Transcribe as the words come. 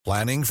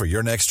Planning for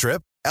your next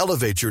trip?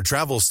 Elevate your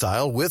travel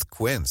style with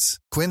Quince.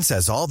 Quince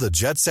has all the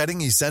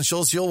jet-setting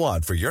essentials you'll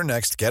want for your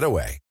next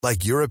getaway,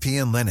 like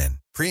European linen,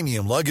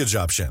 premium luggage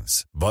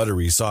options,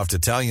 buttery soft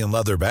Italian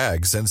leather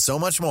bags, and so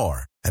much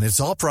more. And it's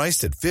all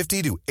priced at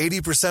 50 to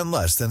 80%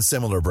 less than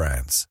similar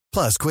brands.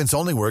 Plus, Quince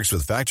only works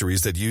with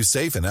factories that use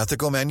safe and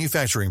ethical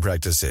manufacturing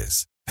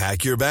practices.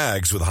 Pack your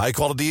bags with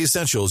high-quality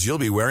essentials you'll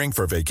be wearing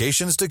for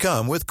vacations to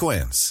come with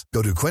Quince.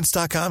 Go to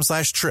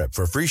quince.com/trip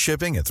for free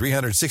shipping and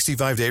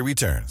 365-day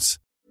returns.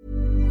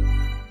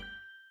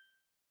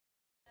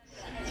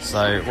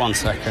 So, 1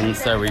 second,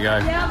 there we go.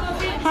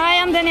 Hi,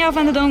 I'm Danielle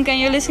van der Donk and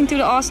you're listening to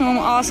the Arsenal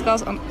Ask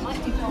Us.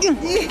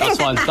 That's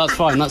fine. Can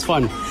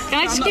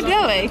I just keep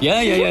going?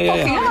 Yeah.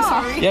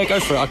 Sorry. Yeah, go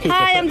for it.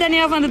 Hi, I'm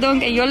Danielle van der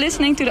Donk and you're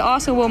listening to the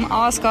Arsenal Woman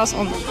Ask Us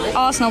on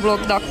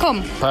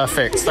arsenalblog.com.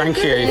 Perfect, thank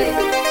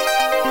you.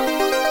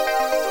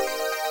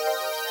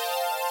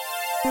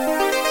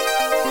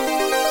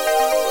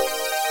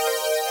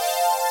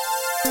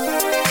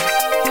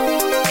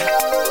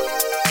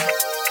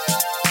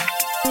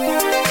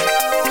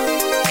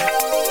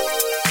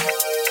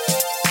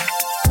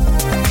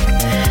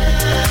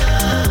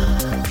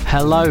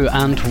 Hello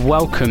and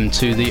welcome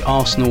to the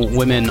Arsenal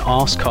Women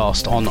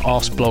Arsecast on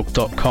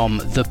arseblog.com,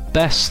 the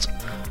best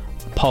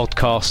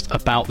podcast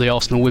about the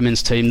Arsenal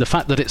women's team. The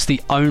fact that it's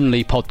the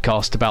only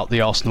podcast about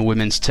the Arsenal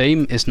women's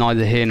team is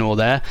neither here nor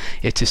there.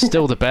 It is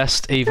still the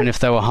best, even if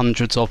there were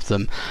hundreds of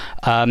them.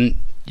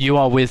 You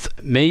are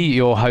with me,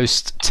 your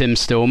host Tim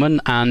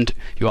Stillman, and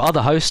your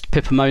other host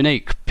Pippa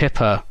Monique.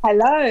 Pippa.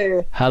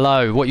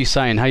 Hello. What are you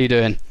saying? How you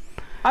doing?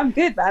 I'm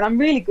good, man. I'm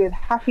really good.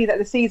 Happy that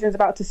the season's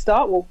about to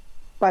start. Well,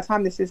 by the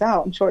time this is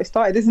out, I'm sure it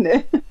started, isn't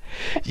it?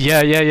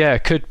 Yeah.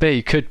 Could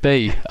be.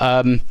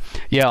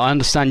 Yeah, I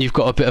understand you've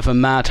got a bit of a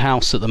mad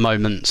house at the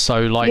moment.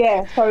 So,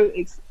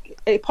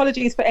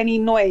 apologies for any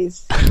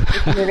noise.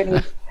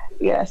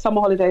 Summer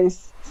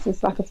holidays.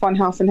 It's like a fun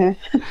house in here.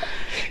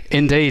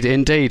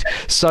 Indeed.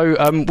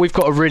 So we've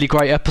got a really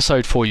great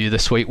episode for you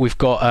this week. We've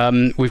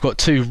got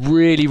two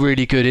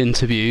really good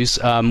interviews,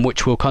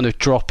 which we'll kind of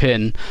drop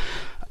in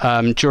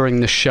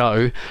during the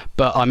show.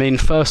 But I mean,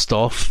 first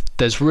off,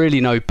 there's really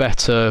no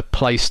better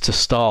place to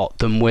start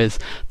than with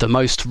the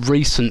most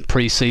recent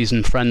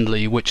pre-season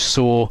friendly, which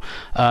saw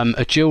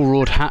a Jill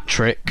Roord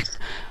hat-trick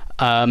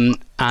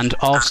and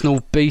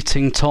Arsenal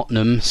beating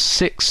Tottenham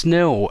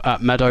 6-0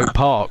 at Meadow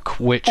Park,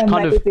 which it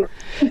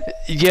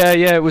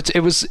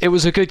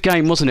was a good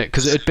game, wasn't it?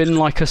 Because it had been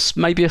like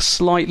maybe a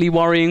slightly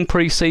worrying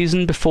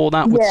pre-season before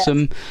that with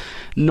some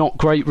not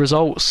great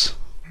results.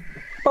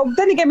 But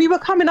then again, we were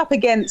coming up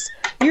against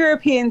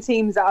European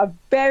teams that are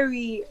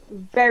very,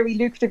 very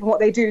lucrative in what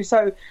they do.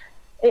 So,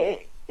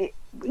 it's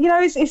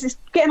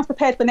getting us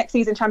prepared for next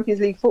season Champions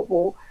League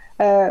football.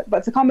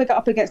 But to come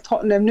up against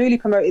Tottenham, newly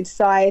promoted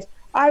side,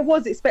 I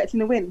was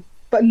expecting a win,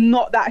 but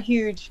not that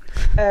huge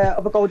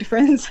of a goal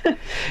difference.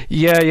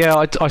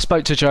 Yeah. I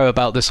spoke to Joe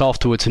about this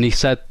afterwards, and he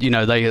said,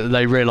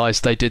 they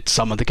realised they did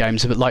some of the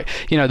games a bit like,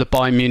 the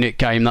Bayern Munich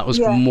game, that was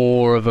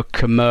more of a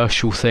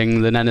commercial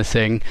thing than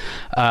anything.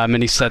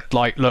 And he said,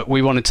 look,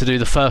 we wanted to do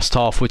the first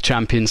half with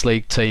Champions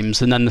League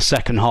teams, and then the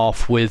second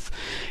half with,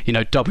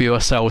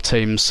 WSL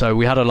teams. So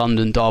we had a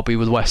London derby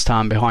with West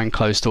Ham behind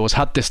closed doors,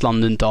 had this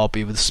London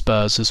derby with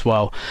Spurs as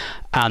well.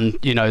 And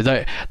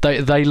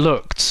they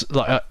looked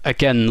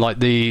like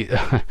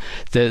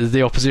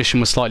the opposition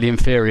was slightly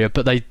inferior,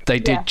 but they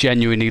did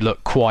genuinely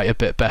look quite a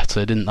bit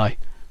better, didn't they?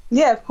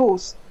 Yeah, of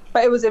course.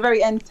 But it was a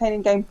very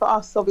entertaining game for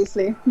us,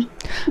 obviously.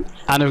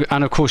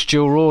 and of course,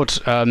 Jill Roord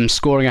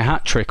scoring a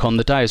hat trick on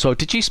the day as well.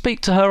 Did you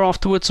speak to her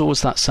afterwards, or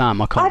was that Sam?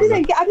 I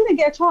didn't get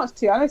a chance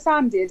to. I know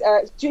Sam did.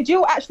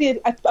 Jill actually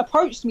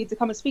approached me to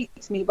come and speak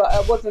to me, but I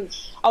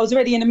was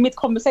already in a mid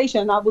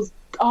conversation. I was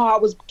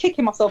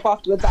kicking myself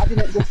afterwards. I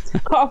didn't just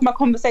cut off my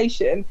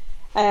conversation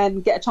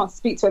and get a chance to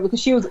speak to her, because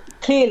she was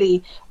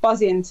clearly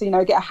buzzing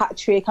to get a hat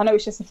trick. I know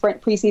it's just a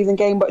pre-season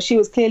game, but she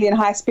was clearly in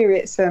high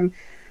spirits.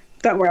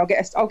 Don't worry, I'll get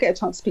a chance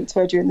to speak to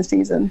her during the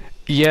season.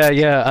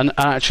 Yeah, and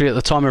actually at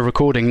the time of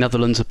recording,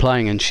 Netherlands are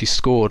playing, and she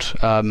scored for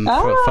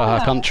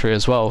her country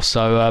as well.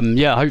 So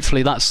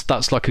hopefully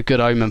that's like a good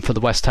omen for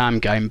the West Ham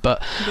game.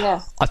 But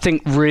I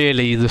think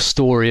really the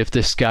story of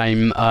this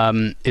game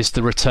is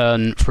the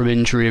return from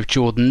injury of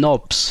Jordan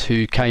Nobbs,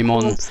 who came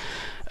on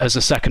as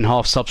a second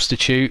half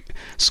substitute,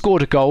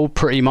 scored a goal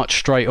pretty much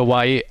straight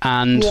away,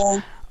 and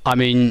I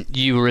mean,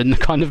 you were in the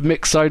kind of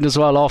mixed zone as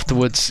well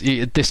afterwards.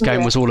 This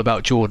game was all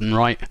about Jordan,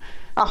 right?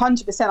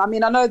 100%. I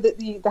mean, I know that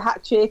the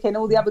hat trick and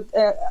all the other,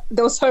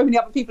 there were so many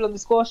other people on the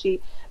score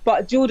sheet,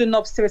 but Jordan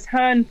Nobbs to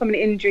return from an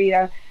injury,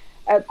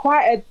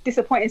 quite a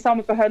disappointing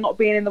summer for her not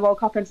being in the World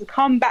Cup, and to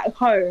come back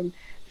home,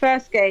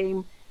 first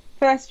game,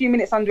 first few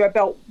minutes under her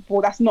belt,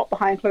 well, that's not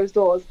behind closed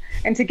doors,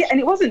 and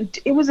it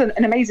was an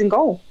amazing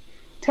goal.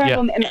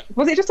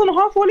 Was it just on a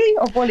half volley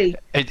or volley?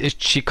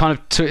 She kind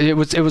of took, it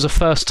was a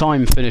first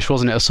time finish,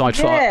 wasn't it? Aside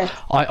from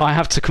I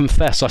have to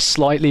confess, I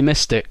slightly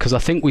missed it because I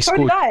think we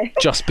scored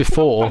just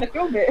before.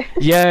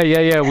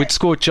 Yeah, we'd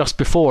scored just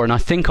before, and I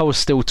think I was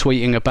still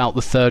tweeting about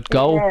the third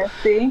goal.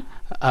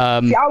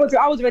 See, I was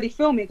already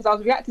filming because I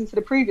was reacting to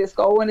the previous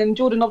goal, and then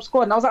Jordan Nobbs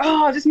scored, and I was like,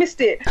 oh, I just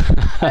missed it.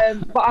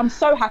 But I'm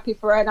so happy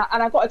for her, and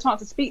I got a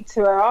chance to speak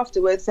to her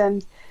afterwards,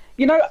 and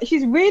you know,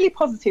 she's really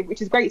positive,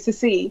 which is great to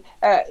see.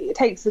 It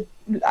takes a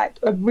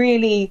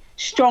really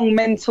strong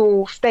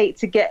mental state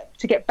to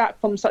get back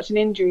from such an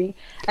injury,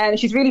 and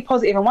she's really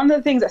positive. And one of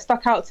the things that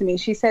stuck out to me,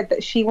 she said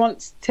that she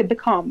wants to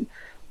become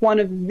one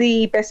of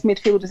the best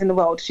midfielders in the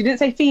world. She didn't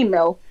say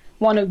female,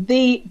 one of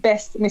the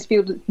best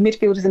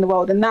midfielders in the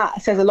world, and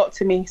that says a lot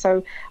to me.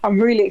 So I'm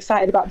really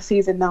excited about the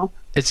season now.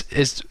 Is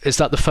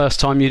that the first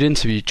time you'd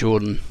interviewed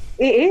Jordan?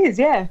 It is,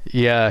 yeah.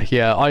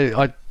 Yeah.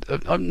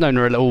 I've known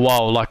her a little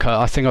while. Like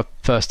I think I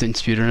first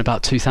interviewed her in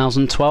about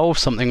 2012,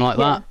 something like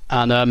that.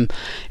 And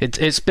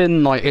it's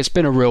been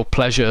a real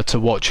pleasure to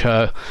watch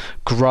her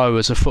grow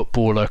as a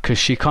footballer, because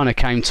she kind of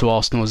came to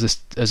Arsenal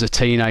as a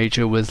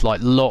teenager with like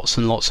lots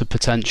and lots of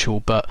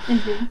potential. But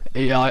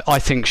I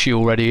think she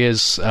already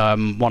is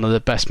one of the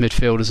best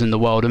midfielders in the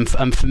world.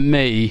 And for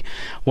me,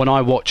 when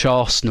I watch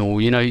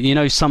Arsenal, you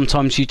know,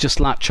 sometimes you just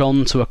latch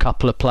on to a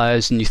couple of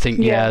players and you think,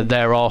 yeah,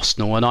 they're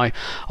Arsenal. And I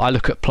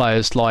look at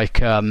players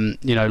like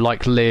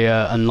like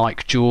Leah and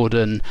like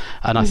Jordan,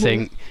 and I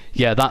think,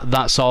 yeah,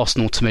 that's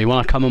Arsenal to me. When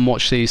I come and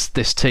watch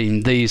this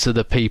team, these are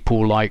the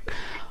people like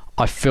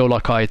I feel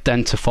like I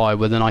identify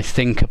with and I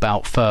think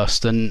about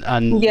first. And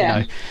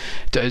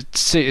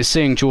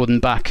seeing Jordan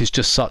back is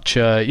just such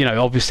a,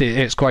 obviously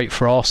it's great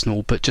for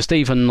Arsenal, but just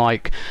even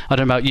like, I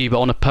don't know about you,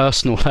 but on a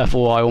personal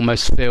level, I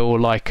almost feel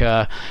like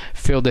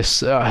feel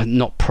this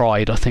not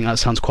pride, I think that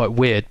sounds quite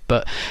weird,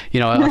 but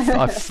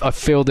I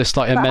feel this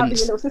like immense having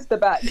your little sister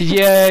back.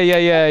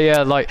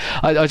 Yeah, like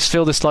I just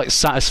feel this like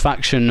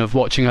satisfaction of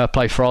watching her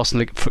play for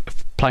Arsenal,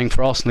 playing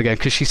for Arsenal again,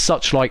 because she's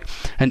such like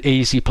an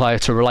easy player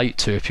to relate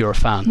to if you're a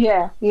fan.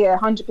 Yeah,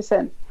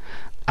 100%.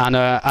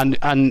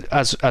 And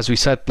as we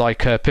said, like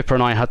Pippa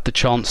and I had the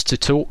chance to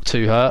talk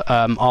to her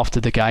after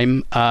the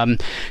game.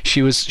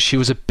 She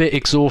was a bit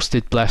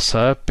exhausted, bless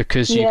her,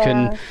 because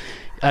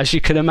as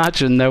you can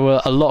imagine, there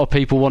were a lot of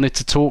people wanted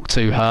to talk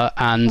to her,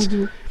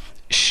 and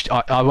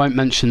I won't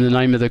mention the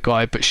name of the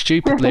guy, but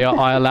stupidly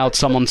I allowed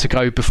someone to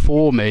go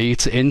before me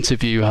to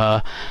interview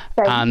her.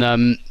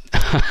 And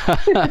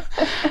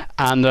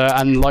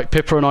and like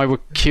Pippa and I were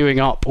queuing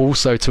up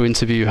also to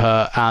interview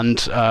her, and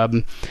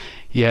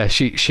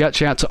she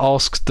actually had to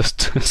ask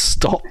to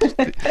stop the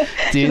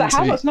interview. Like,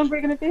 how much longer are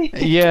you going to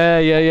be?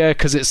 Yeah,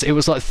 because it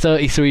was like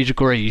 33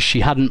 degrees.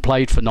 She hadn't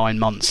played for 9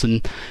 months,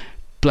 and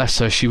bless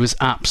her, she was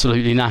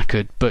absolutely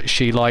knackered, but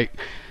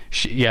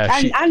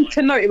and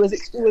to note, it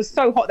was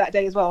so hot that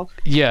day as well.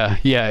 Yeah,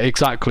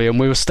 exactly. And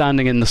we were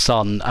standing in the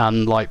sun,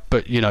 and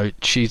but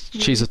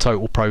she's a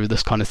total pro with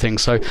this kind of thing.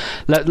 So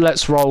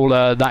let's roll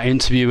that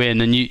interview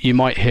in, and you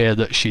might hear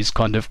that she's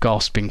kind of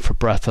gasping for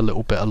breath a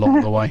little bit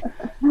along the way.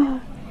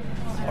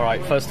 All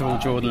right, first of all,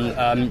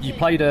 Jordan, you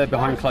played a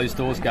behind closed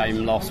doors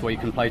game last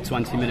week and played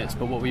 20 minutes,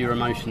 but what were your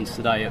emotions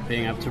today at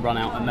being able to run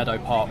out at Meadow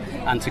Park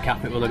and to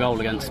cap it with a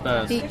goal against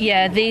Spurs?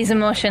 Yeah, these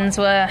emotions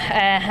were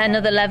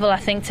another level, I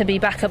think, to be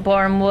back at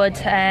Boreham Wood.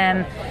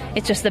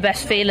 It's just the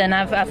best feeling.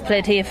 I've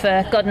played here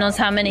for God knows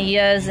how many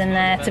years,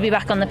 and to be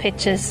back on the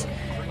pitches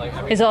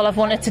is all I've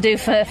wanted to do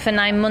for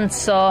 9 months.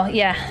 So,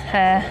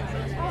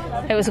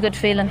 it was a good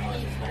feeling.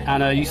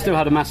 And you still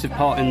had a massive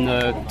part in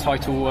the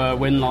title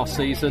win last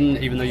season,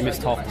 even though you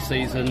missed half the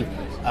season.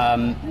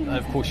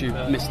 Of course, you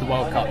missed the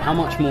World Cup. How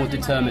much more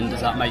determined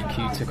does that make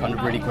you to kind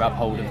of really grab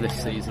hold of this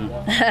season?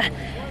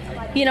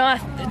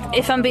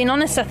 If I'm being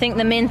honest, I think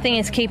the main thing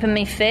is keeping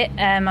me fit.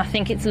 I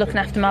think it's looking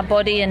after my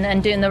body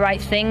and doing the right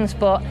things.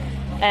 But,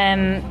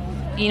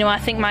 I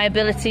think my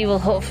ability will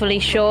hopefully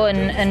show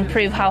and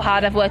prove how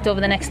hard I've worked over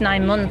the next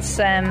 9 months.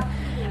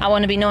 I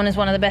want to be known as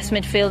one of the best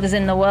midfielders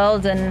in the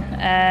world, and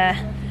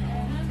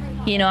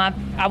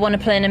I want to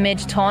play in a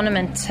major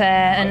tournament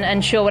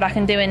and show what I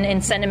can do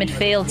in centre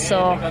midfield.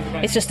 So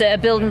it's just a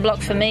building block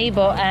for me.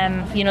 But,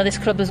 this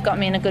club has got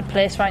me in a good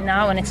place right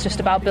now, and it's just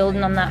about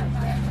building on that.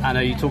 I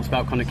know you talked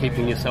about kind of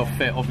keeping yourself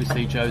fit.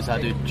 Obviously, Joe's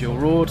added Jill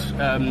Roord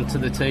to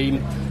the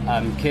team.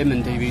 Kim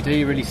and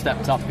DVD really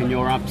stepped up in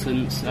your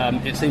absence.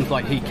 It seems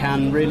like he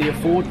can really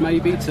afford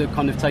maybe to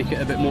kind of take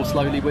it a bit more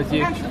slowly with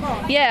you.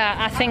 Yeah,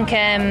 I think,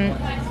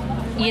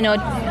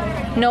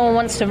 no one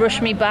wants to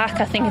rush me back.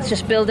 I think it's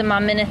just building my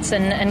minutes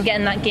and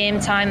getting that game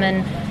time.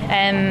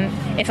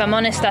 And if I'm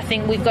honest, I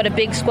think we've got a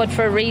big squad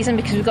for a reason,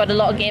 because we've got a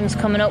lot of games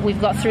coming up.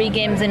 We've got 3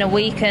 games in a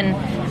week, and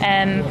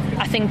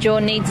I think Joe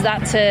needs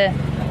that to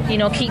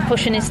keep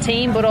pushing his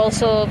team, but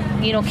also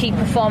keep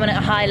performing at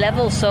a high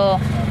level. So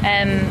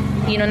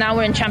now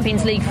we're in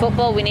Champions League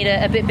football, we need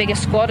a bit bigger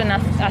squad, and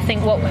I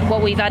think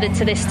what we've added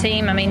to this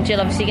team, I mean, Jill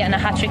obviously getting a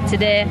hat-trick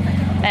today,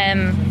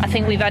 I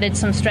think we've added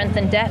some strength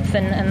and depth,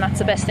 and that's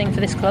the best thing for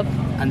this club.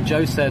 And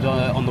Joe said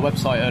on the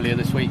website earlier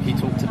this week, he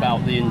talked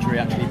about the injury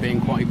actually being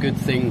quite a good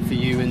thing for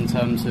you in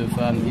terms of,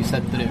 he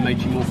said that it made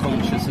you more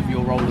conscious of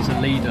your role as a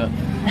leader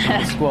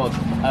in the squad.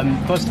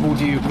 First of all,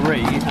 do you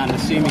agree? And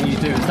assuming you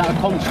do, is that a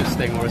conscious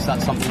thing, or is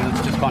that something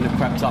that's just kind of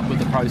crept up with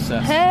the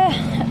process?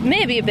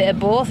 Maybe a bit of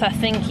both. I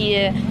think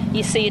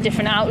you see a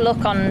different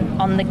outlook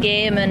on the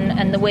game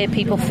and the way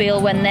people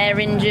feel when they're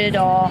injured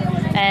or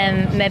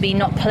maybe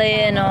not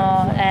playing,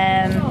 or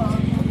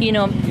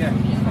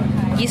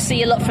you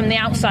see a lot from the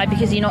outside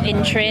because you're not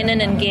in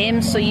training and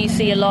games, so you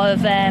see a lot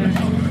of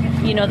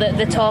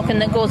the talking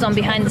that goes on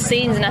behind the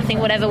scenes, and I think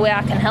whatever way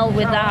I can help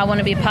with that, I want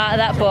to be a part of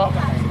that. But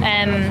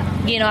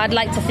I'd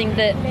like to think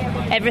that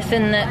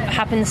everything that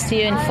happens to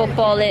you in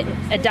football, it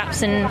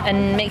adapts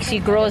and makes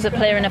you grow as a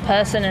player and a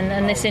person,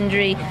 and this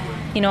injury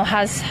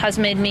has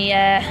made me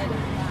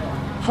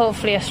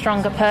hopefully a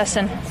stronger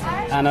person.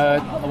 And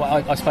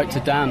I spoke to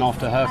Dan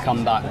after her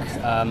comeback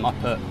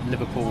up at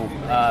Liverpool,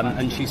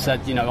 and she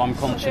said, I'm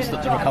conscious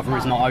that the recovery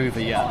is not over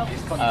yet,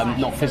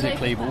 not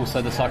physically but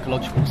also the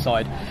psychological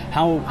side.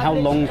 How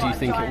long do you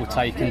think it will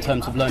take in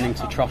terms of learning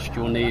to trust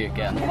your knee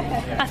again?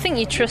 I think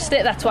you trust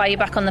it, that's why you're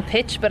back on the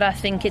pitch, but I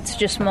think it's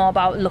just more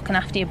about looking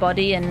after your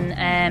body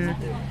and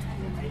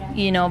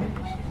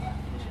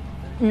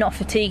not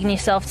fatiguing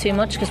yourself too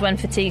much, because when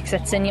fatigue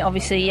sets in, you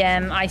obviously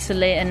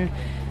isolate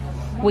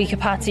weaker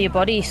parts of your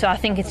body. So I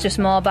think it's just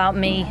more about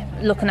me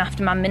looking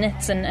after my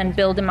minutes and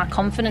building my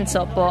confidence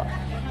up. But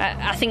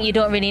I think you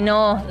don't really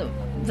know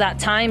that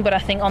time, but I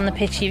think on the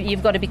pitch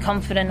you've got to be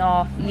confident,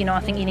 or I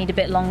think you need a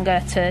bit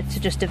longer to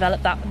just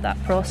develop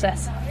that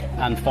process.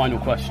 And final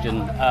question,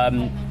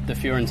 the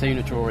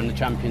Fiorentina draw in the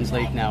Champions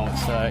League now,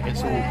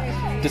 it's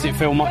all, does it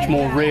feel much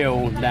more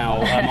real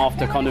now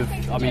after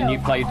you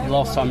played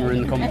last time we were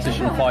in the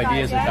competition 5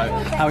 years ago?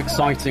 How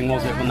exciting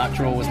was it when that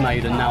draw was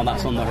made and now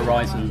that's on the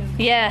horizon?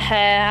 Yeah,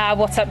 our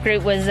WhatsApp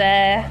group was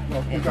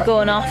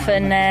going off,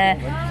 and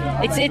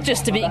it's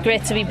just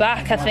great to be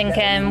back. I think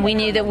we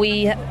knew that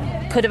we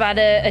could have had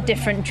a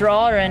different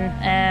draw,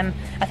 and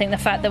I think the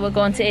fact that we're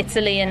going to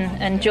Italy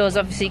and Joe's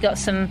obviously got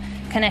some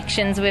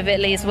connections with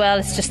Italy as well,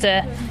 it's just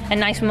a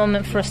nice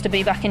moment for us to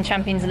be back in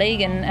Champions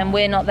League, and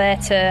we're not there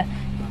to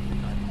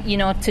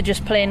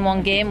just play in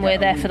one game, we're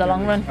there for the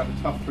long run.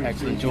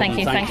 Excellent, Thank Jordan.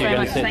 you very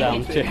much.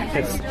 Thank you.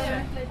 Cheers.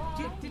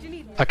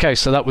 Okay,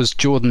 so that was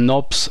Jordan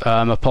Nobbs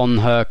upon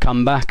her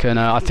comeback, and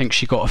I think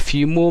she got a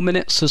few more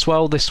minutes as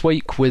well this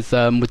week with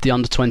the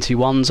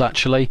under-21s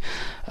actually,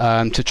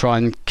 to try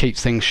and keep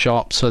things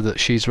sharp so that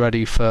she's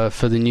ready for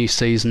the new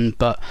season.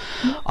 But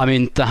I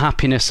mean, the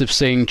happiness of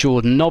seeing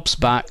Jordan Nobbs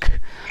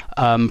back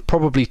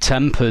probably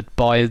tempered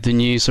by the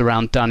news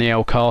around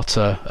Danielle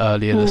Carter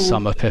earlier this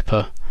summer,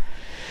 Pippa.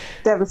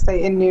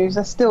 Devastating news.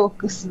 I still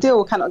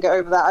cannot get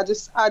over that.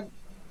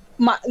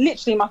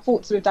 Literally my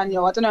thoughts with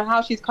Danielle. I don't know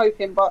how she's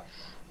coping, but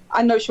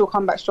I know she'll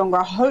come back stronger.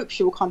 I hope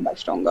she will come back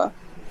stronger.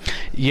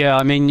 Yeah,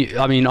 I mean,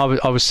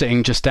 I was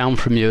sitting just down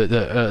from you at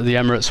the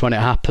Emirates when it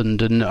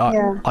happened, and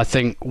I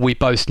think we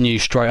both knew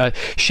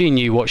she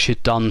knew what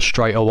she'd done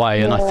straight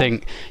away, and I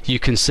think you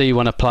can see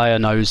when a player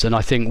knows, and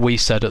I think we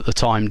said at the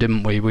time,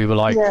 didn't we? We were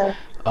like,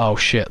 oh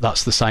shit,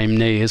 that's the same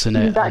knee, isn't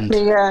it?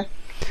 Exactly, and,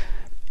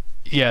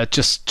 yeah,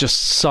 just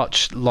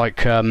such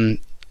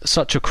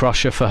such a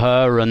crusher for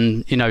her,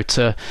 and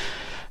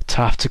to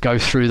have to go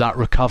through that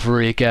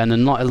recovery again,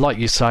 and like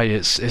you say,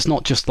 it's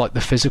not just like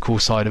the physical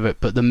side of it,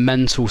 but the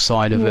mental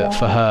side of it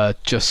for her.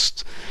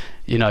 Just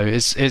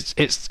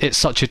it's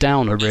such a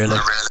downer, really.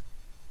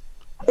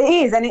 It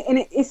is, and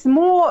it's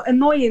more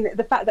annoying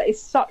the fact that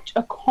it's such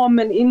a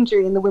common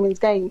injury in the women's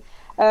game,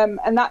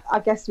 and that, I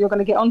guess you're going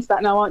to get onto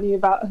that now, aren't you?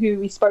 About who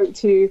we spoke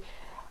to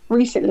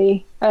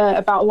recently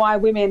about why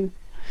women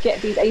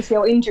get these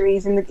ACL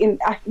injuries in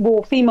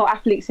female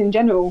athletes in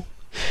general.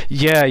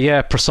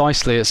 Yeah,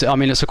 precisely. It's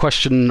a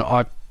question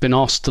I've been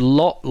asked a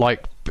lot.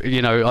 Like,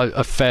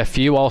 a fair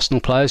few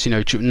Arsenal players,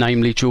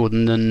 namely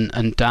Jordan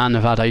and Dan,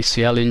 have had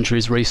ACL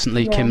injuries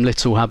recently. Kim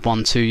Little had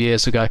one 2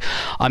 years ago.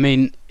 I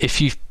mean, if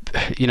you've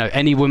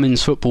any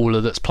women's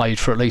footballer that's played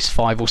for at least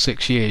 5 or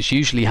 6 years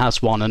usually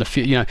has one, and a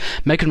few.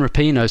 Megan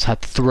Rapinoe's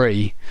had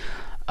 3.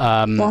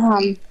 And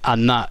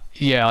that,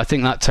 I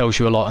think that tells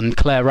you a lot. And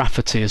Claire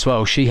Rafferty as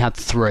well, she had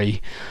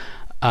 3.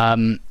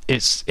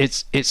 It's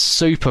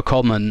super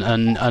common,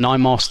 and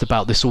I'm asked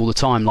about this all the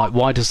time, like,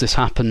 why does this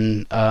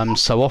happen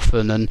so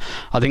often? And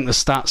I think the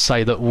stats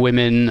say that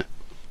women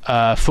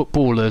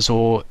footballers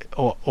or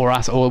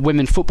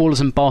women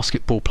footballers and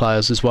basketball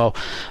players as well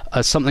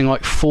are something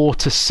like 4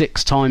 to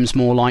 6 times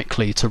more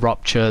likely to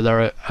rupture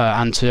their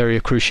anterior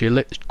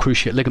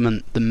cruciate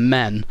ligament than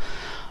men.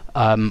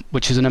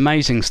 Which is an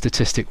amazing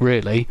statistic,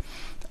 really.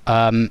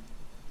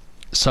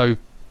 So,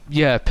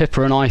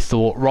 Pippa and I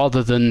thought,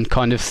 rather than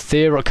kind of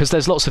theory, because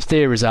there's lots of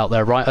theories out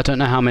there, right? I don't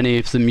know how many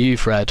of them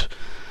you've read.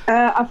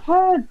 I've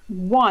heard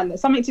one,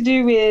 something to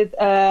do with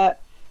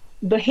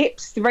the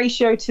hips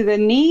ratio to the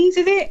knees,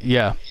 is it?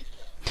 Yeah.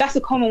 That's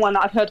a common one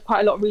that I've heard quite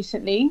a lot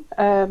recently,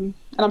 and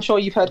I'm sure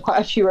you've heard quite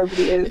a few over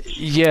the years.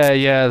 Yeah,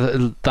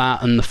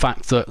 that, and the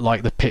fact that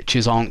like the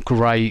pitches aren't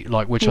great,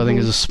 like, which I think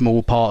is a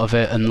small part of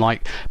it, and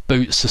like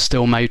boots are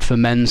still made for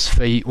men's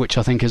feet, which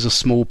I think is a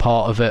small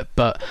part of it.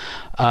 But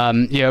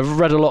I've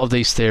read a lot of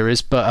these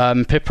theories,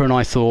 but Pippa and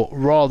I thought,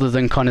 rather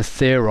than kind of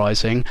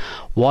theorising,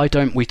 why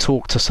don't we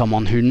talk to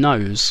someone who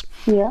knows?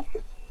 Yeah.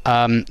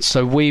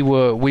 So we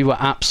were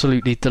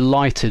absolutely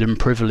delighted and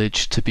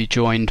privileged to be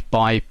joined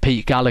by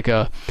Pete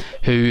Gallagher,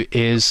 who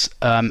is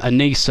a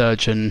knee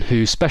surgeon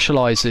who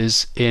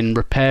specialises in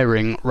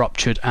repairing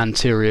ruptured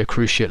anterior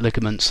cruciate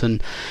ligaments.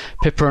 And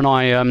Pippa and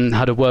I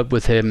had a word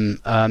with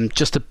him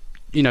just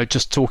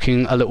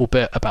talking a little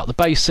bit about the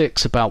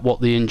basics, about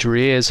what the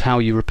injury is, how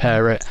you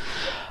repair it,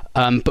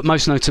 but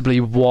most notably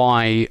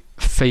why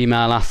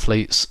female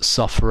athletes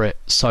suffer it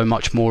so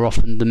much more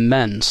often than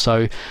men.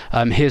 So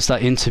here's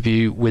that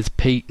interview with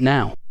Pete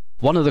now.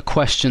 One of the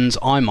questions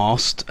I'm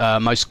asked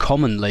most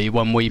commonly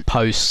when we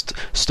post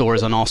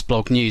stories on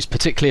Arseblog News,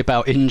 particularly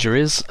about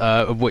injuries,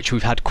 of which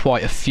we've had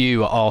quite a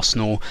few at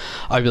Arsenal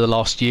over the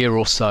last year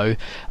or so,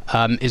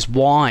 is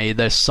why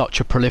there's such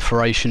a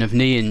proliferation of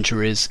knee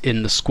injuries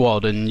in the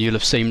squad. And you'll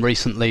have seen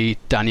recently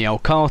Danielle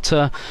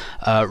Carter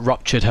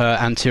ruptured her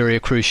anterior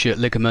cruciate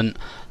ligament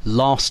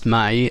last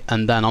May,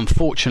 and then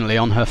unfortunately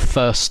on her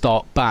first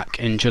start back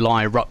in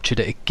July ruptured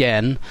it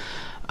again.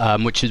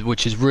 Which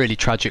is really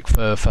tragic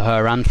for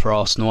her and for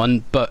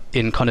Arsenal. But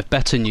in kind of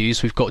better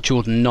news, we've got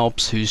Jordan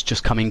Nobbs, who's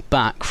just coming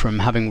back from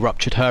having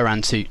ruptured her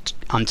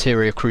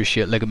anterior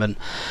cruciate ligament.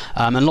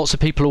 And lots of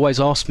people always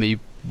ask me,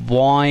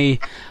 why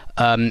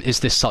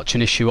is this such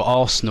an issue at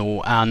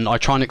Arsenal? And I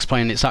try and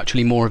explain it's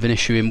actually more of an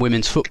issue in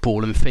women's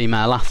football and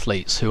female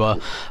athletes, who are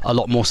a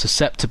lot more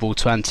susceptible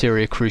to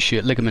anterior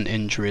cruciate ligament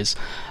injuries.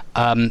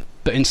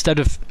 But instead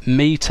of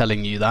me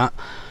telling you that,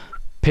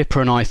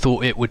 Pippa and I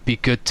thought it would be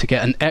good to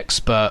get an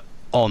expert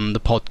on the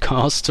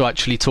podcast to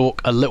actually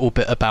talk a little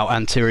bit about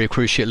anterior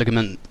cruciate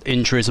ligament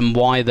injuries and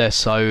why they're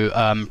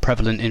so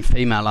prevalent in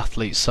female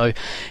athletes. So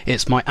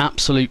it's my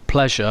absolute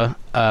pleasure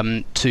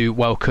to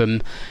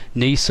welcome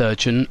knee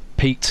surgeon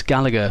Pete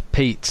Gallagher.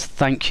 Pete,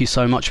 thank you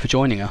so much for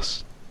joining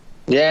us.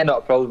 Yeah, not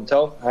a problem at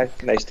all.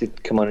 Nice to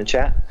come on and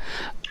chat.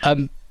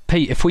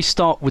 Pete, if we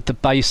start with the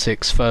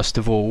basics first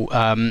of all,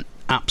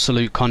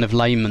 absolute kind of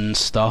layman's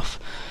stuff.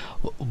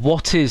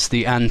 What is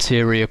the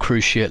anterior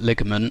cruciate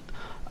ligament?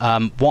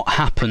 What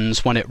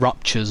happens when it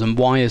ruptures, and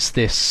why is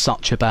this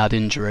such a bad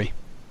injury?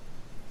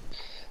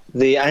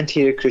 The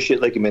anterior cruciate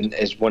ligament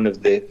is one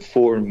of the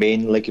four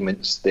main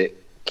ligaments that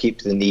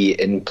keep the knee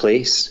in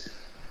place,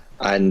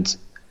 and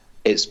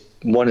it's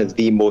one of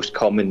the most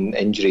common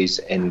injuries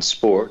in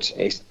sport,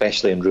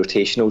 especially in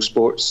rotational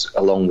sports,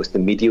 along with the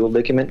medial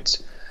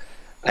ligament.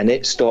 And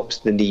it stops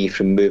the knee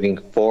from moving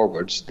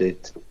forwards, the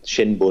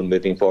shin bone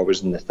moving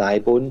forwards and the thigh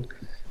bone.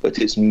 But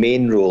its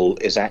main role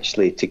is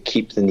actually to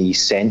keep the knee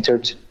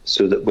centred,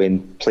 so that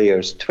when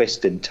players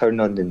twist and turn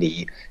on the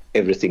knee,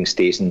 everything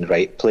stays in the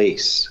right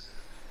place.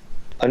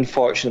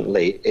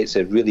 Unfortunately, it's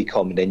a really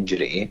common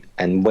injury,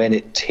 and when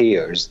it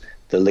tears,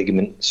 the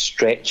ligament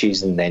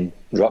stretches and then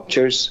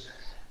ruptures,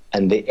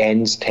 and the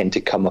ends tend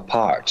to come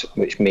apart,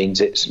 which means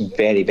it's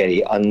very,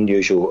 very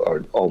unusual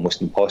or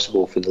almost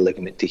impossible for the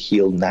ligament to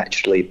heal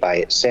naturally by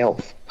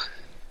itself.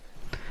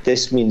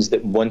 This means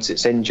that once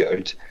it's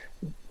injured,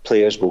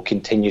 players will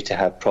continue to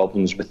have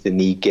problems with the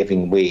knee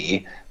giving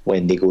way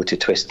when they go to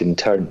twist and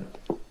turn.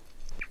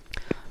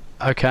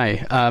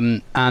 Okay,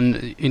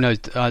 and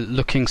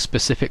looking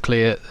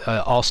specifically at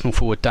Arsenal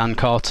forward Dan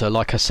Carter,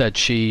 like I said,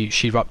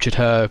 she ruptured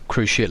her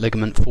cruciate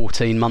ligament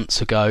 14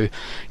 months ago,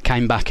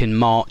 came back in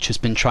March, has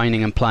been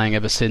training and playing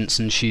ever since,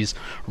 and she's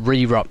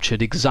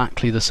re-ruptured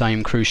exactly the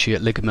same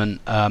cruciate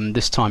ligament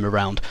this time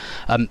around.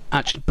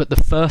 But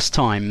the first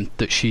time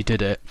that she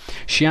did it,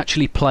 she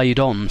actually played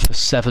on for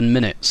 7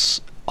 minutes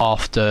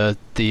after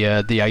the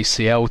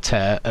ACL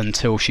tear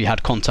until she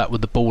had contact with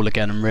the ball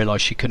again and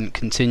realised she couldn't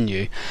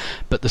continue.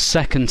 But the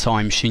second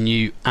time she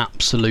knew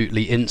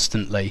absolutely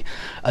instantly.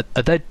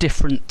 Are there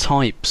different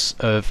types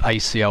of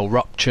ACL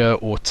rupture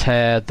or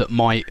tear that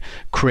might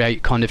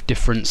create kind of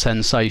different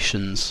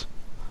sensations?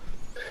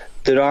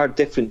 There are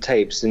different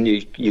types, and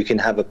you can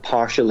have a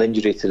partial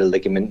injury to the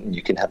ligament and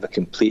you can have a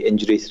complete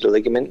injury to the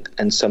ligament,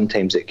 and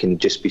sometimes it can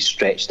just be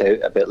stretched out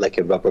a bit like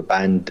a rubber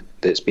band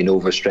that's been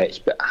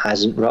overstretched but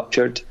hasn't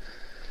ruptured.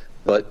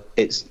 But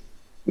it's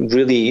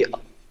really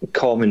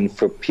common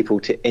for people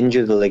to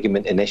injure the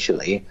ligament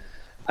initially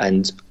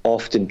and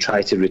often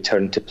try to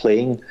return to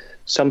playing,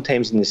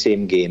 sometimes in the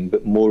same game,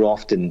 but more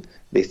often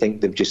they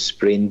think they've just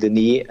sprained the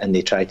knee and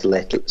they try to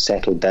let it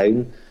settle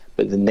down.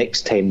 But the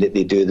next time that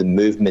they do the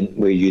movement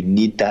where you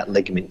need that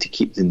ligament to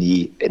keep the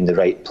knee in the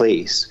right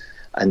place,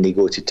 and they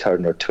go to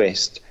turn or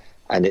twist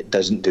and it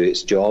doesn't do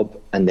its job,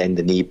 and then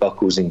the knee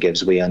buckles and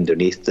gives way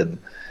underneath them.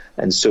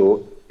 And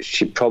so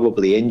she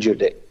probably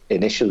injured it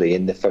initially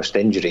in the first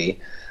injury,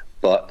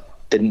 but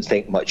didn't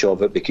think much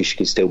of it because she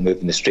could still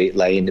move in the straight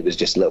line. It was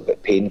just a little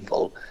bit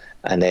painful.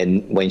 And then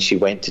when she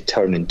went to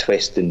turn and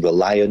twist and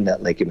rely on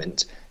that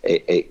ligament,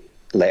 it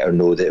let her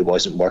know that it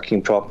wasn't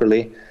working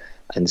properly.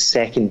 And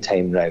second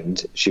time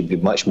round, she'd be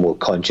much more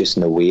conscious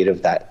and aware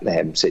of that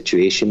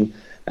situation,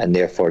 and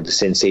therefore the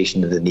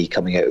sensation of the knee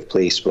coming out of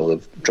place will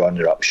have drawn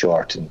her up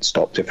short and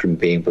stopped her from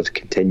being able to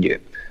continue.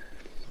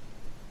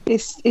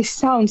 It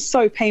sounds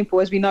so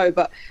painful, as we know,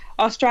 but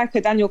our striker,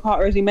 Danielle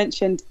Carter, as we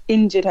mentioned,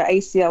 injured her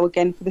ACL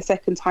again for the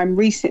second time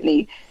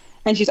recently.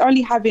 and she's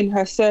only having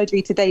her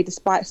surgery today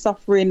despite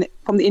suffering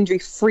from the injury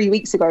 3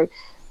 weeks ago.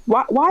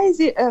 Why is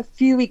it a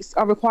few weeks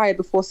are required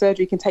before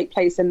surgery can take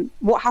place, and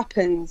what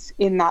happens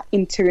in that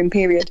interim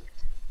period?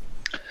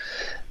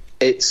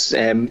 It's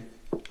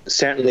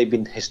certainly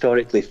been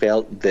historically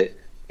felt that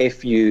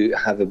if you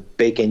have a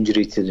big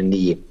injury to the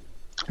knee,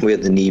 where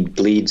the knee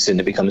bleeds and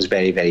it becomes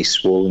very, very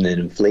swollen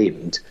and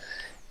inflamed,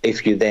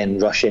 if you then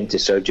rush into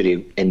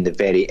surgery in the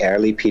very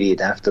early period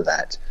after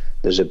that,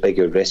 there's a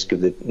bigger risk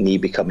of the knee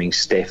becoming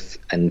stiff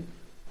and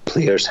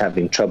players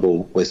having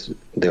trouble with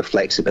their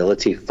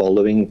flexibility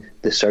following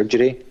the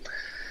surgery.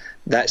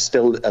 That's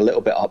still a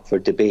little bit up for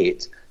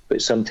debate,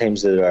 but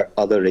sometimes there are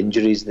other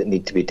injuries that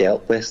need to be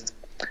dealt with.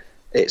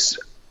 It's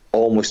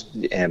almost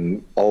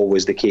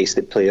always the case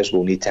that players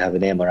will need to have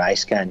an MRI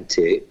scan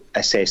to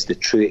assess the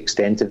true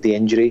extent of the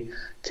injury,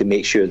 to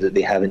make sure that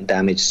they haven't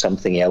damaged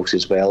something else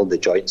as well, the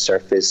joint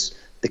surface,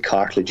 the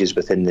cartilages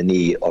within the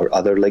knee or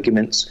other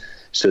ligaments,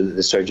 so that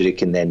the surgery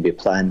can then be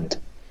planned.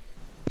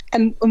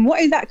 And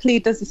what exactly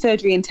does the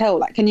surgery entail?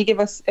 Like, can you give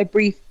us a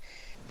brief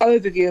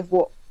overview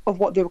of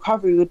what the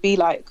recovery would be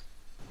like?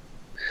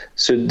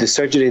 So the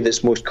surgery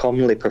that's most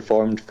commonly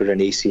performed for an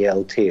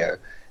ACL tear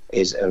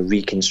is a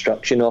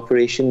reconstruction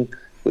operation,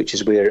 which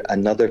is where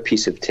another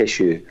piece of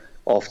tissue,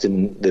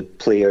 often the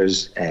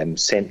player's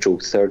central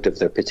third of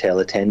their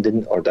patella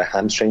tendon or their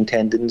hamstring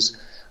tendons,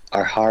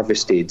 are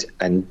harvested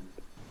and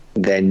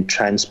then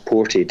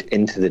transported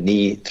into the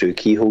knee through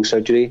keyhole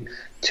surgery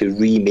to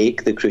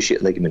remake the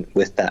cruciate ligament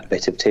with that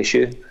bit of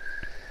tissue.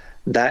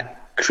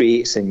 That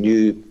creates a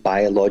new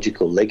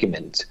biological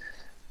ligament,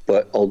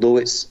 but although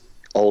it's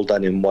all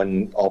done in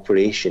one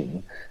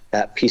operation,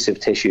 that piece of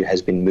tissue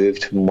has been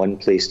moved from one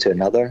place to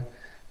another,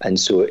 and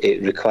so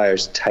it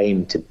requires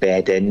time to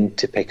bed in,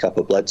 to pick up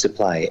a blood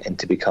supply and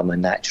to become a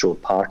natural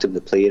part of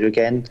the player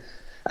again,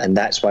 and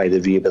that's why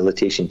the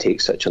rehabilitation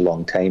takes such a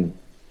long time.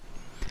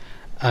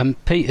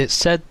 Pete, it's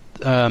said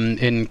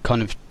in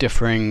kind of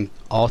differing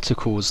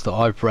articles that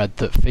I've read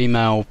that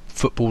female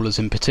footballers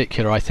in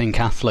particular, I think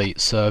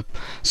athletes, are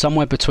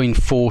somewhere between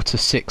 4 to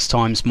 6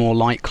 times more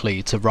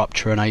likely to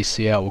rupture an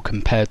ACL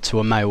compared to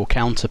a male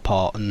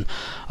counterpart. And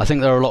I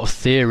think there are a lot of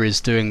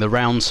theories doing the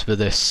rounds for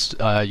this,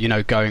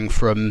 going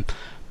from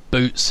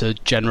boots are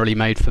generally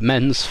made for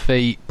men's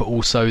feet, but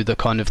also the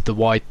kind of the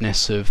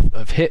wideness of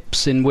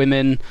hips in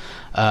women,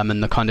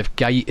 and the kind of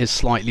gait is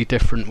slightly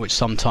different, which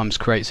sometimes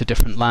creates a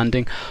different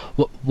landing.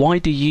 Why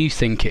do you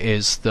think it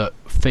is that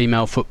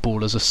female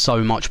footballers are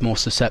so much more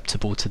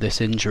susceptible to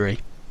this injury?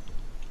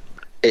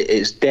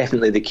 It's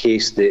definitely the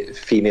case that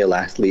female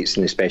athletes,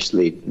 and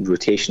especially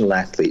rotational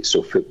athletes,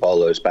 so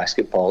footballers,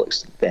 basketball,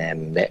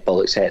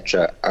 netball,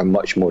 etc., are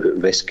much more at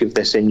risk of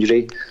this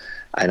injury.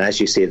 And as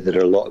you say, there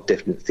are a lot of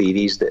different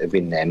theories that have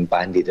been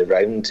bandied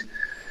around.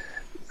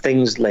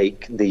 Things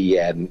like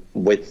the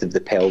width of the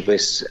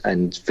pelvis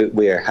and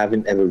footwear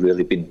haven't ever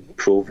really been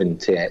proven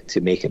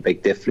to make a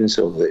big difference,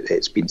 although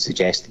it's been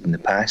suggested in the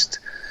past.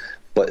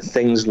 But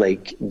things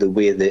like the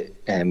way that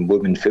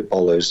women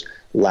footballers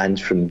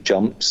land from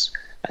jumps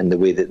and the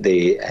way that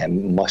the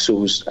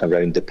muscles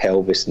around the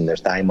pelvis and their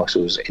thigh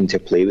muscles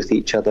interplay with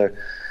each other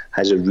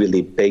has a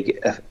really big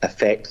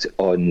effect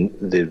on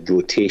the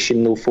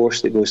rotational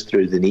force that goes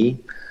through the knee.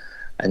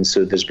 And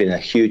so there's been a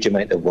huge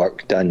amount of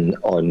work done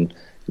on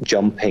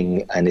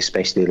jumping and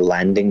especially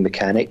landing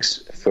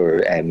mechanics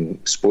for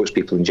sports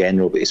people in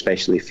general, but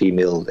especially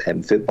female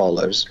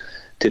footballers,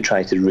 to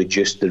try to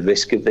reduce the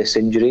risk of this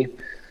injury.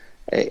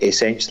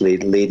 Essentially,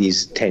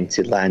 ladies tend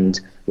to land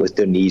with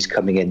their knees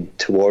coming in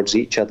towards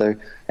each other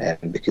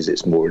because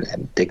it's more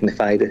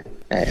dignified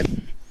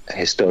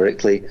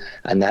historically,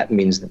 and that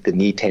means that the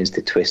knee tends to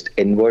twist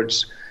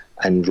inwards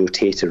and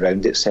rotate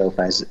around itself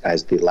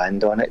as they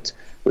land on it,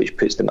 which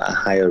puts them at a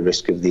higher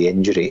risk of the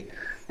injury.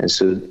 And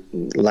so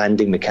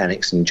landing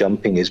mechanics and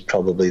jumping is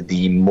probably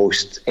the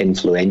most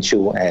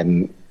influential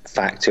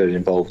factor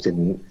involved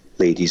in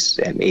ladies'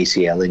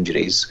 ACL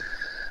injuries,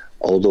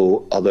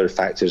 although other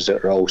factors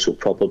that are also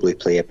probably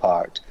play a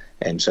part,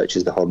 such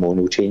as the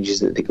hormonal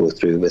changes that they go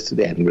through with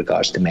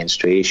regards to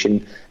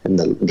menstruation and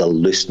the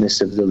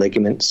looseness of the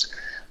ligaments,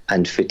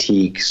 and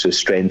fatigue, so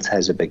strength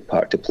has a big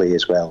part to play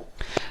as well.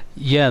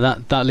 Yeah,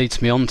 that leads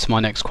me on to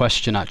my next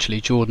question, actually.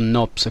 Jordan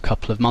Nobbs, a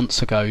couple of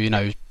months ago,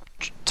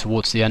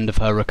 towards the end of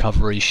her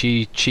recovery,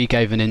 she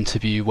gave an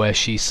interview where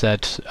she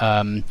said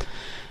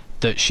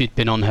that she'd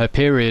been on her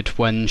period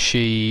when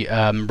she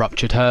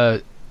ruptured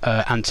her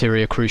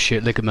anterior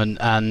cruciate ligament,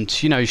 and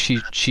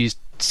she's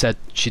said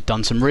she'd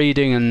done some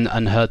reading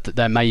and heard that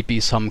there may be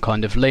some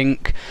kind of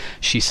link.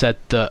 She said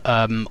that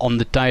on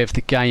the day of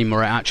the game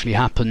where it actually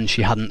happened,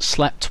 she hadn't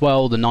slept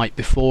well the night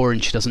before,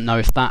 and she doesn't know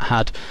if that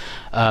had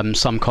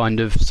some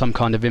kind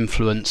of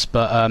influence.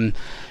 But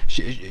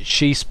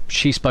she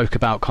spoke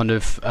about kind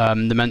of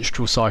the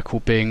menstrual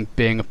cycle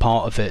being a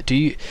part of it.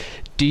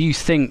 Do you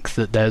think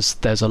that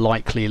there's a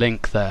likely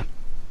link there?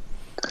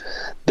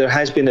 There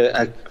has been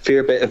a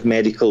fair bit of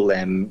medical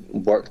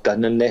work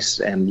done on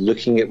this,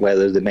 looking at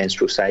whether the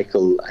menstrual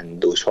cycle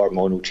and those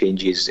hormonal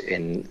changes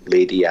in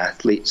lady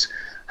athletes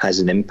has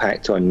an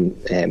impact on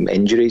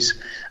injuries,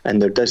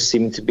 and there does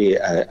seem to be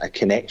a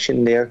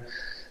connection there.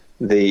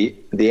 The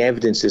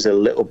evidence is a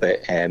little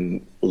bit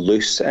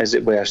loose, as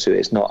it were, so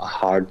it's not a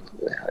hard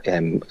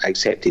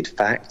accepted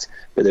fact,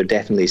 but there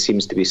definitely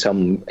seems to be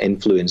some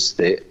influence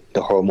that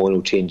the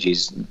hormonal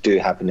changes do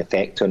have an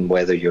effect on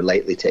whether you're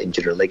likely to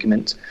injure a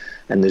ligament.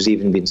 And there's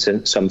even been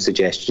some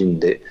suggestion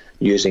that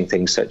using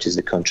things such as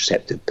the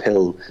contraceptive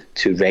pill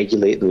to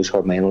regulate those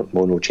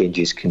hormonal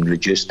changes can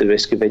reduce the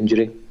risk of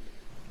injury.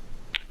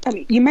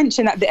 You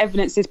mentioned that the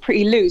evidence is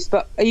pretty loose,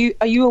 but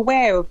are you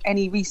aware of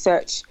any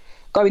research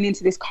going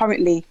into this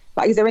currently?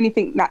 Like, is there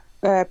anything that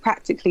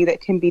practically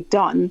that can be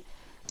done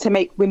to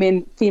make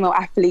female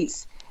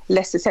athletes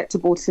less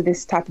susceptible to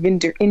this type of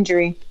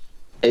injury?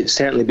 It's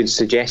certainly been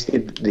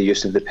suggested the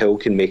use of the pill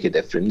can make a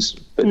difference,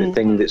 but the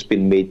thing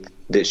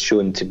that's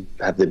shown to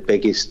have the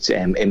biggest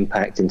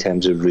impact in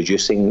terms of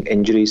reducing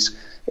injuries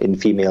in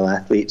female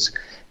athletes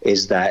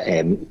is that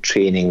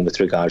training with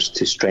regards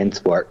to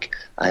strength work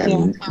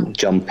and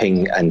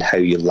jumping and how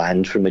you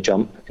land from a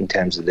jump in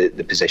terms of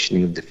the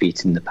positioning of the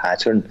feet and the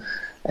pattern.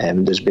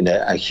 There's been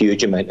a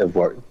huge amount of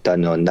work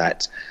done on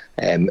that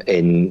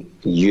in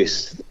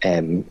youth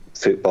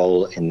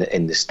football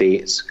in the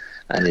States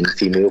and in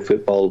female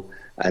football,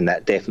 and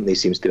that definitely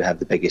seems to have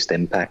the biggest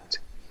impact.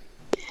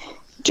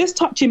 Just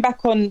touching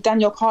back on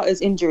Danielle Carter's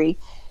injury,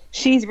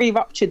 she's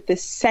re-ruptured the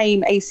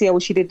same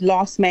ACL she did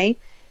last May.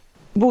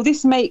 Will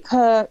this make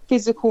her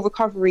physical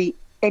recovery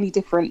any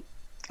different?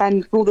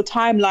 And will the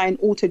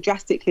timeline alter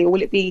drastically, or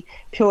will it be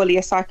purely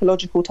a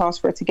psychological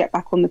task for her to get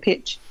back on the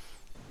pitch?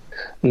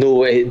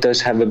 No, it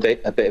does have a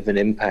bit of an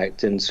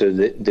impact, and so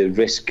the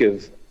risk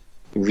of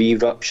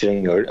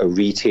re-rupturing or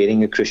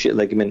re-tearing a cruciate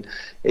ligament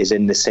is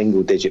in the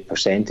single-digit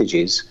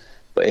percentages.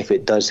 But if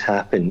it does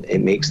happen,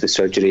 it makes the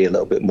surgery a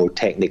little bit more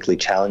technically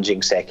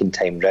challenging second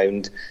time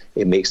round.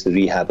 It makes the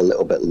rehab a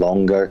little bit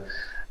longer,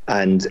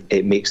 and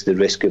it makes the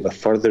risk of a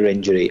further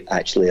injury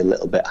actually a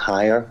little bit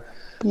higher.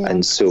 Yeah.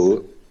 And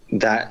so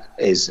that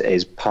is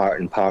part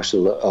and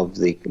parcel of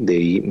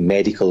the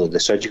medical or the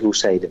surgical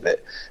side of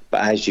it.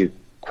 But as you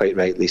quite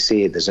rightly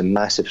say, there's a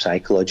massive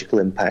psychological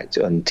impact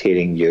on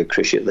tearing your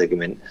cruciate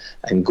ligament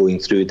and going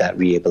through that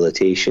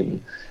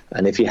rehabilitation.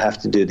 And if you have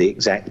to do the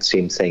exact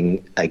same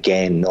thing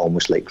again,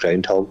 almost like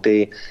Groundhog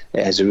Day,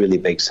 it has a really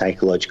big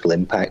psychological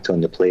impact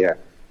on the player.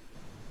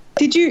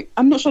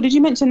 I'm not sure, did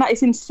you mention that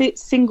it's in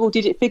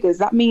single-digit figures? Does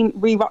that mean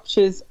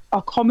re-ruptures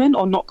are common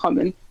or not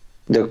common?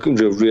 They're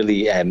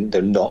really,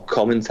 they're not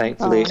common,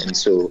 thankfully. And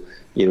so,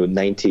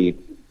 90 to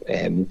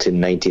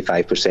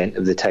 95%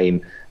 of the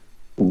time,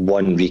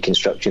 one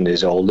reconstruction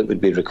is all that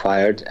would be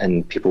required,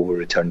 and people will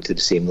return to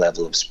the same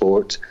level of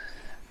sport.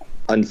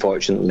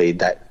 Unfortunately,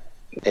 that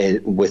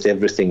with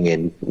everything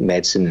in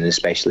medicine and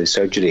especially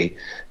surgery,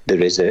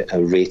 there is a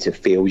rate of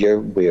failure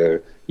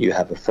where you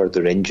have a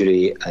further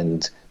injury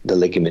and the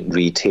ligament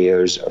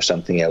re-tears or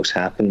something else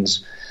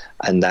happens,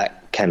 and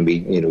that can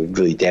be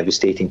really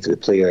devastating for the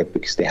player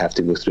because they have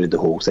to go through the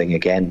whole thing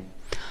again.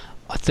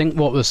 I think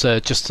what was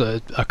just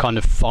a kind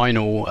of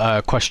final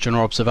question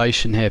or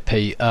observation here,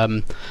 Pete,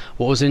 what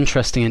was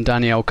interesting in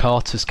Danielle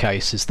Carter's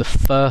case is the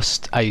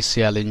first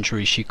ACL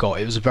injury she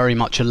got, it was very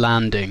much a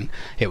landing.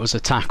 It was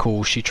a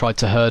tackle, she tried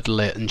to hurdle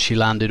it and she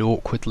landed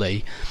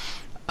awkwardly.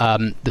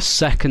 The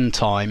second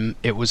time,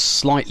 it was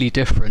slightly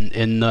different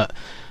in that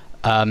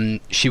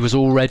she was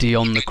already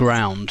on the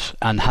ground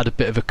and had a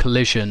bit of a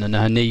collision and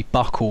her knee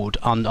buckled,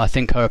 and I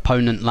think her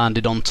opponent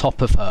landed on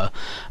top of her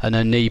and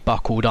her knee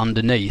buckled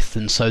underneath,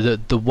 and so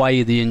the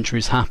way the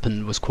injuries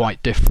happened was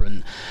quite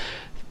different.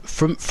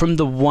 From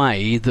the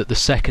way that the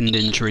second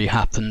injury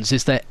happens,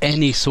 is there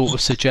any sort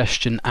of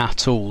suggestion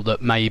at all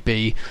that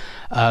maybe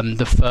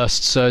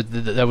that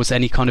there was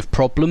any kind of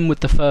problem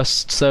with the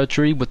first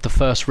surgery, with the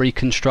first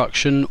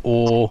reconstruction,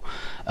 or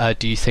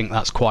do you think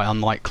that's quite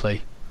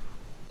unlikely?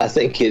 I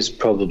think it's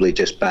probably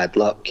just bad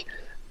luck.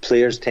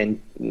 Players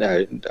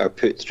are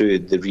put through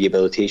the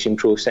rehabilitation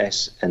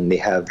process and they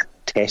have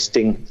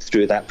testing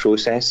through that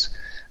process,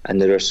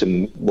 and there are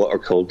some what are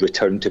called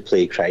return to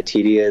play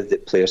criteria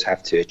that players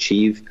have to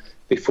achieve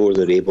before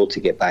they're able to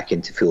get back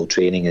into full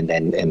training and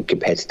then in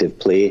competitive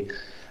play.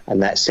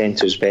 And that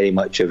centres very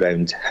much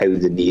around how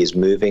the knee is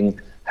moving,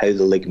 how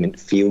the ligament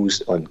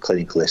feels on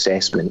clinical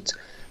assessment,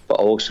 but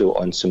also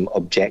on some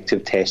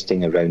objective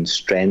testing around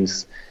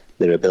strength,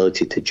 their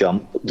ability to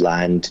jump,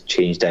 land,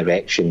 change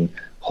direction,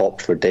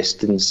 hop for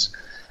distance,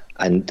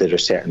 and there are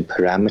certain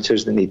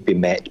parameters that need to be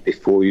met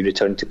before you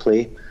return to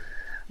play.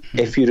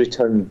 If you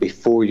return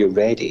before you're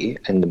ready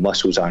and the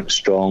muscles aren't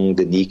strong,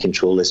 the knee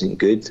control isn't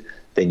good,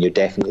 then you're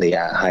definitely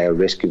at a higher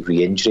risk of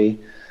re-injury.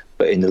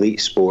 But in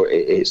elite sport,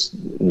 it's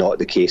not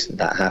the case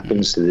that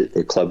happens.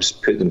 The clubs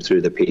put them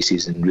through the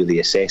paces and really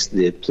assess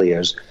the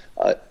players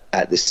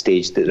at the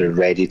stage that they're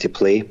ready to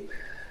play.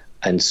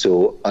 And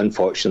so,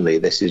 unfortunately,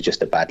 this is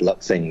just a bad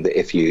luck thing, that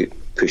if you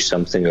push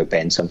something or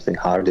bend something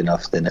hard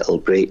enough, then it'll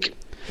break.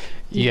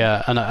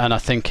 Yeah, and I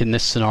think in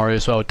this scenario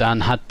as well,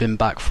 Dan had been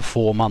back for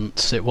 4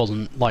 months. It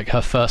wasn't like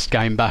her first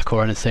game back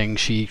or anything.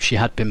 She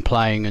had been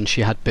playing and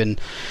she had been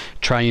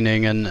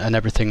training and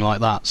everything like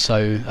that.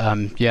 So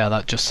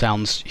that just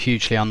sounds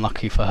hugely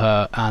unlucky for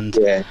her. And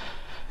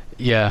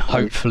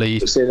hopefully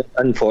it's an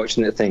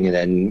unfortunate thing, and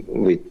then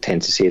we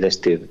tend to say this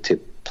to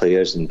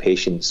players and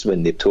patients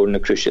when they've torn a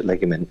cruciate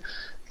ligament,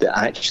 that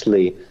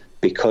actually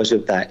because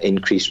of that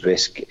increased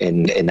risk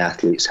in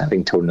athletes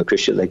having torn a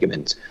cruciate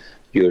ligament,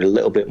 you're a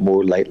little bit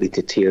more likely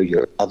to tear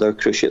your other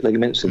cruciate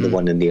ligaments, so the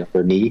one in the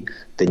upper knee,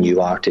 than you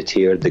are to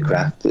tear the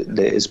graft that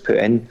is put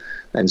in.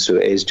 And so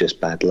it is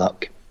just bad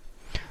luck.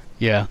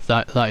 Yeah,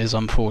 that is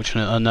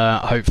unfortunate. And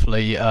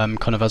hopefully,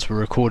 kind of as we're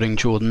recording,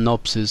 Jordan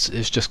Nobbs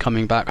is just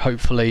coming back.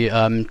 Hopefully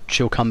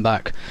she'll come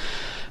back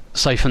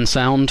safe and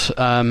sound,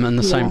 and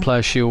the same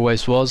player she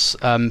always was.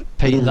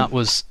 Pete, that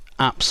was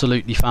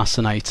absolutely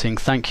fascinating.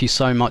 Thank you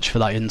so much for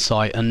that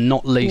insight, and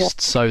not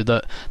least so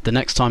that the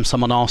next time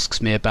someone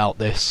asks me about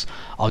this,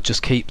 I'll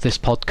just keep this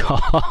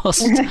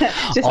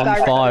podcast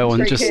on file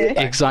and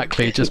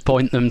just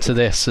point them to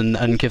this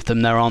and give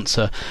them their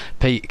answer.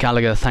 Pete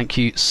Gallagher, thank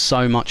you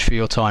so much for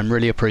your time.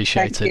 Really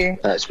appreciate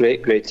it. That's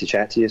great to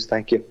chat to you.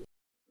 Thank you.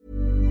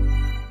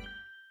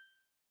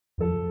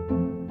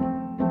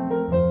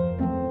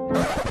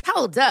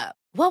 Hold up.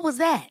 What was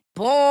that?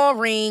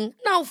 Boring.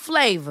 No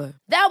flavor.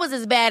 That was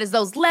as bad as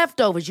those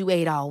leftovers you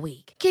ate all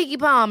week. Keke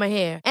Palmer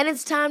here, and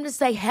it's time to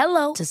say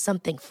hello to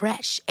something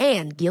fresh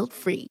and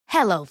guilt-free.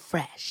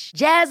 HelloFresh.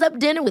 Jazz up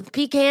dinner with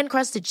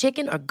pecan-crusted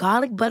chicken or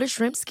garlic butter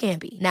shrimp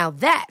scampi. Now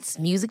that's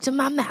music to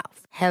my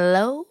mouth.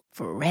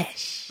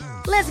 HelloFresh.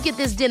 Let's get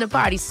this dinner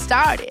party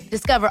started.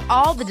 Discover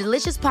all the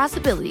delicious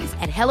possibilities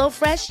at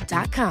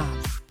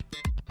HelloFresh.com.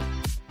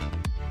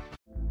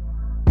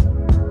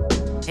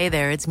 Hey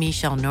there, it's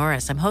Michelle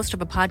Norris. I'm host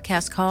of a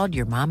podcast called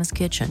Your Mama's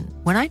Kitchen.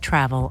 When I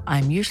travel,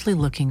 I'm usually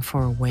looking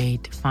for a way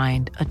to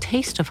find a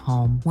taste of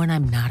home when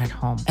I'm not at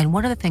home. And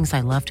one of the things I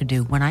love to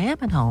do when I am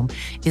at home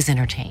is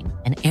entertain.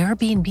 And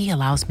Airbnb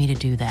allows me to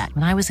do that.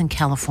 When I was in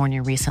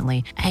California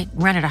recently, I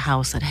rented a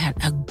house that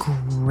had a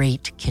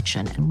great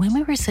kitchen. And when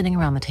we were sitting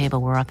around the table,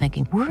 we were all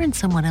thinking, we're in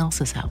someone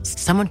else's house.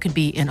 Someone could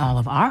be in all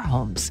of our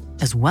homes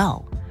as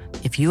well.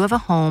 If you have a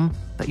home,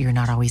 but you're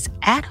not always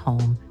at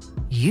home,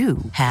 you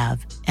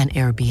have an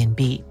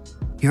Airbnb.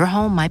 Your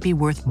home might be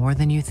worth more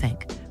than you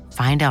think.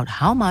 Find out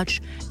how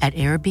much at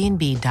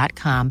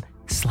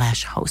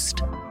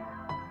airbnb.com/host.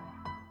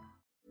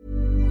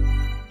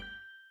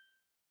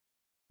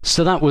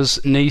 So that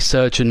was knee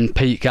surgeon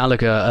Pete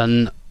Gallagher,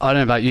 and I don't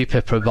know about you,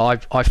 Pippa,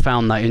 but I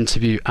found that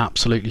interview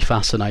absolutely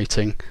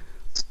fascinating.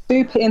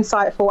 Super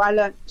insightful. I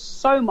learned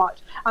so much.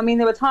 I mean,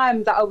 there were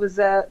times that I was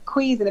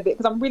queasing a bit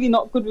because I'm really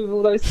not good with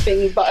all those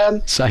things.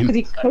 But Same.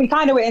 He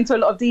kind of went into a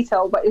lot of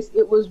detail, but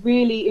it was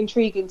really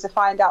intriguing to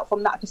find out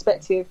from that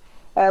perspective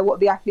what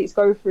the athletes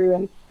go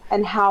through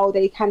and how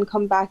they can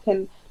come back,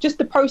 and just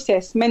the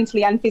process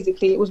mentally and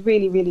physically. It was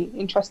really, really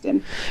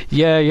interesting.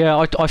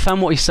 Yeah. I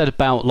found what he said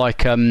about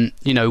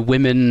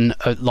women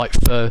like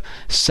for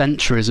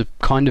centuries have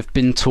kind of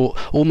been taught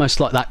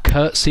almost like that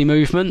curtsy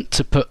movement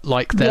to put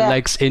like their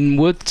legs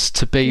inwards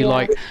to be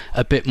like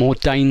a bit more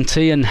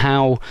dainty, and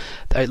how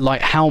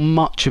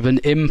much of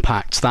an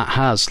impact that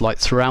has like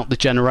throughout the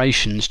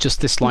generations. Just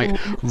this like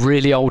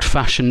really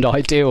old-fashioned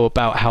ideal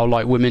about how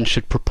like women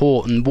should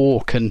purport and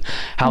walk, and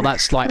how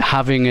that's like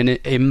having an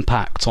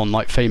impact on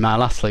like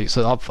female athletes.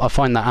 So I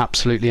find that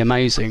absolutely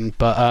amazing.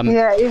 But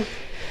it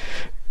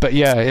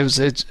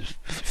was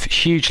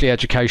hugely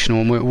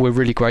educational, and we're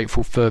really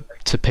grateful to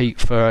Pete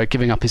for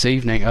giving up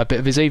a bit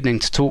of his evening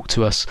to talk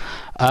to us.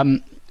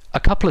 A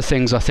couple of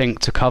things I think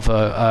to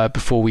cover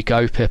before we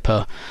go,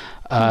 Pippa.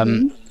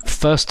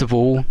 First of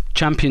all,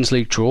 Champions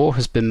League draw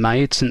has been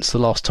made since the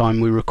last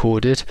time we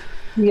recorded.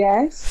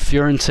 Yes.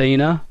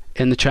 Fiorentina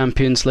in the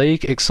Champions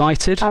League.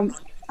 Excited?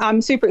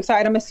 I'm super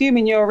excited. I'm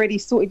assuming you're already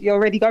sorted. You're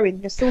already going.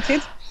 You're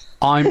sorted.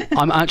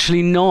 I'm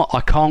actually not.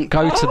 I can't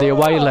go to the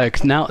away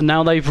leg now.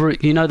 They've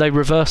they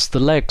reversed the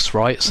legs,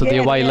 right? So the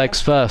away legs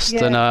first,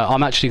 and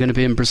I'm actually going to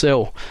be in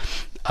Brazil.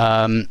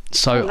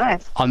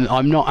 Nice.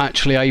 I'm not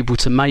actually able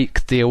to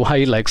make the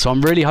away leg, so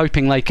I'm really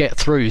hoping they get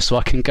through so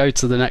I can go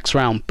to the next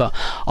round. But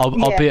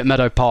I'll be at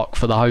Meadow Park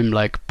for the home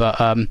leg. But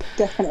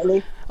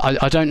definitely.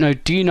 I don't know.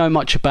 Do you know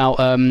much about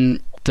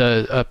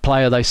the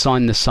player they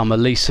signed this summer,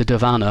 Lisa De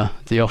Vanna,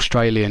 the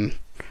Australian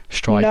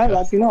striker? No,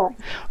 I do not.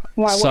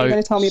 Why? What are you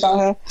going to tell me about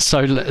her? So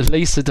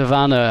Lisa De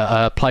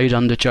Vanna played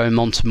under Joe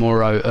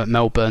Montemurro at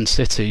Melbourne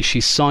City.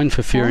 She's signed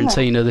for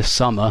Fiorentina this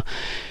summer,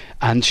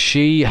 and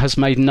she has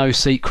made no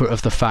secret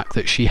of the fact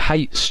that she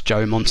hates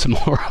Joe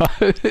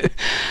Montemurro.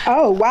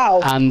 Oh,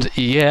 wow. And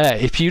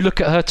if you look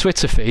at her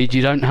Twitter feed,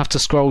 you don't have to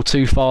scroll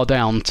too far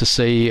down to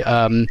see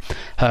her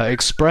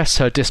express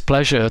her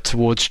displeasure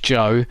towards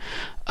Joe.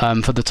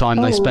 for the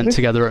time they spent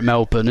together at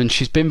Melbourne, and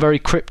she's been very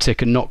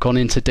cryptic and not gone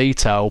into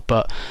detail.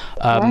 But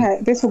right,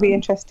 this will be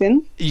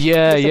interesting.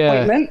 Yeah.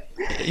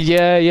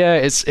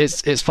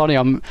 It's funny.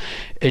 I'm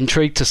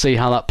intrigued to see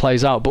how that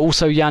plays out. But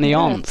also Yanni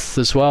Arndt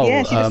as well.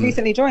 Yeah, she just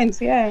recently joined.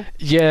 Yeah.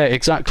 Yeah,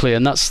 exactly,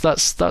 and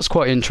that's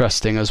quite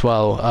interesting as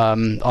well.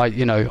 I'm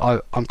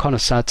kind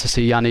of sad to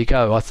see Yanni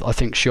go. I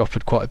think she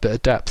offered quite a bit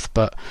of depth,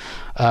 but.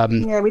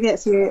 We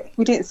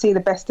didn't see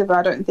the best of her,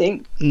 I don't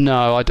think.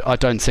 No, I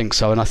don't think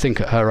so, and I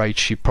think at her age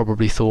she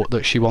probably thought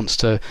that she wants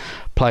to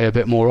play a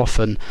bit more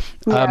often.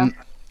 Yeah.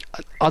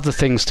 Other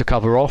things to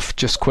cover off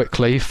just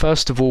quickly.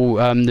 First of all,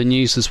 the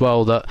news as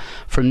well that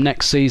from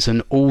next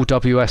season all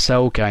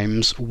WSL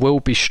games will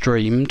be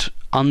streamed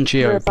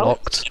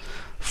ungeo-blocked,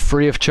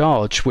 free of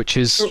charge, which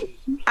is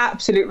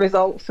absolute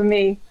result for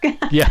me.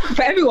 Yeah.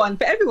 for everyone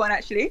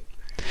actually.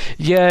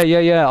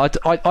 Yeah.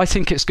 I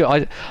think it's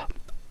good.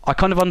 I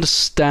kind of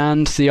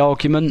understand the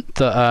argument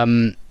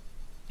that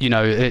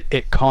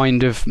it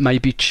kind of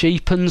maybe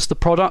cheapens the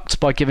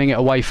product by giving it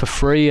away for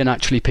free, and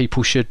actually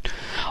people should.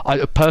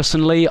 What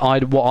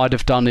I'd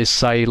have done is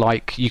say,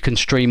 like, you can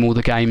stream all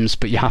the games,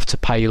 but you have to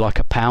pay like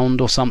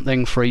 £1 or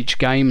something for each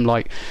game,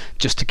 like,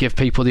 just to give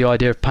people the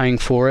idea of paying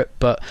for it.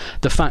 But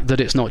the fact that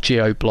it's not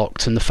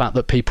geo-blocked and the fact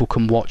that people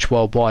can watch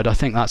worldwide, I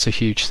think that's a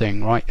huge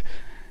thing, right?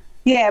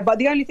 Yeah, but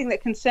the only thing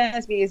that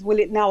concerns me is, will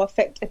it now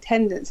affect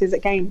attendances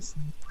at games?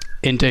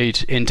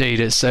 Indeed.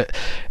 It's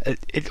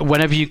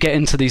whenever you get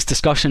into these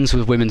discussions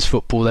with women's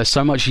football, there's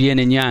so much yin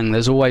and yang.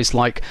 There's always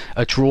like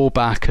a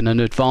drawback and an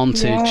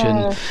advantage.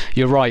 Yeah. And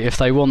you're right. If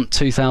they want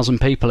 2,000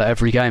 people at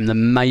every game,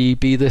 then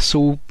maybe this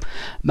will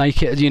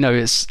make it.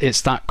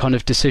 It's that kind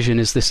of decision.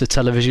 Is this a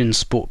television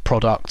sport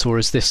product, or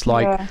is this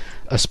like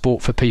a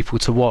sport for people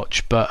to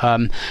watch? But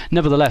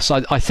nevertheless,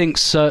 I think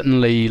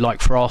certainly,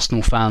 like, for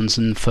Arsenal fans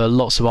and for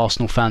lots of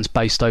Arsenal fans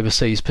based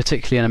overseas,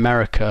 particularly in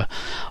America,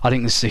 I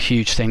think this is a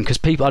huge thing, because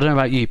people, I don't know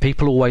about you,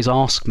 people always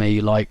ask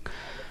me, like,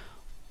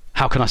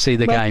 how can I see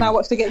the game? Can I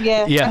watch the game?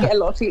 Yeah, I get a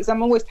lot of tweets.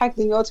 I'm always tagged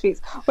in your tweets.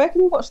 Where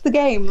can you watch the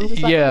game? I'm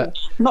just like,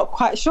 not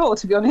quite sure,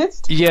 to be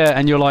honest. Yeah,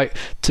 and you're like,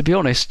 to be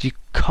honest, you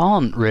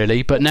can't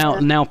really, but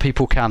now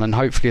people can, and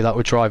hopefully that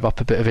would drive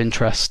up a bit of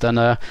interest.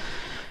 And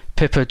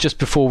Pippa, just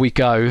before we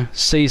go,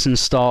 season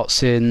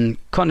starts in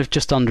kind of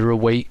just under a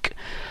week.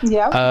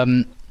 Yeah.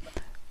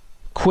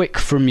 Quick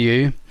from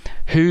you,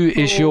 who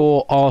is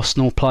your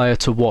Arsenal player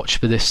to watch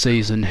for this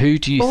season? Who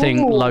do you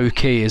think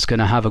low-key is going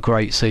to have a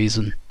great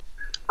season?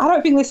 I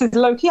don't think this is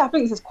low-key. I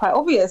think this is quite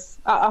obvious.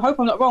 I hope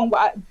I'm not wrong,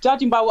 but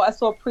judging by what I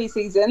saw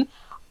pre-season,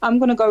 I'm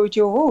going to go with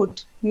Jill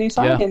Ward, new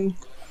signing.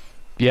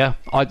 Yeah,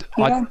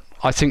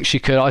 I think she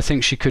could. I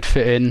think she could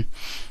fit in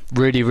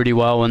really, really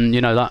well, and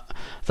that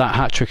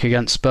hat-trick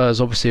against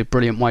Spurs, obviously a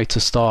brilliant way to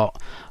start.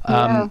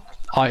 I'm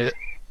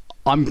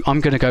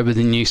going to go with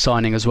the new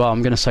signing as well.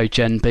 I'm going to say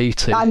Jen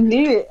Beattie. I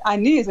knew it. I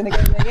knew he was going to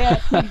go there.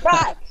 Yeah, she's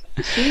back.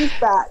 She's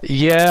back.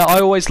 Yeah,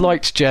 I always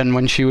liked Jen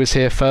when she was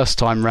here first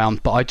time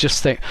round, but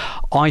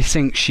I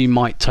think she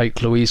might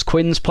take Louise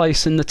Quinn's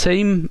place in the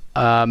team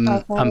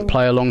and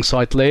play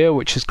alongside Leah,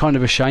 which is kind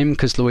of a shame,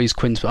 because Louise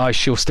Quinn's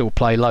she'll still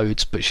play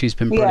loads, but she's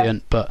been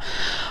brilliant. But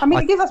I mean,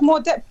 it gives us more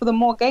depth for the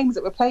more games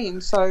that we're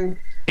playing, so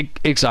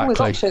exactly.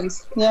 Always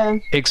options. Yeah,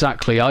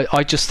 exactly.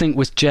 I just think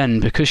with Jen,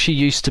 because she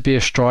used to be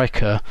a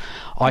striker,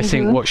 I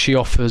think what she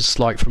offers,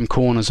 like from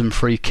corners and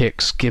free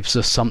kicks, gives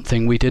us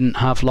something we didn't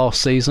have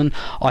last season.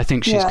 I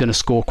think she's going to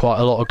score quite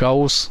a lot of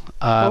goals.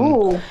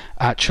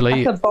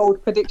 Actually, that's a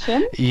bold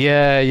prediction.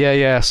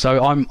 Yeah.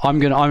 So I'm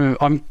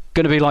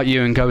gonna be like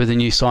you and go with a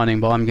new signing,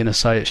 but I'm gonna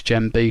say it's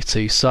Jen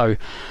Beattie. So,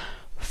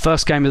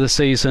 first game of the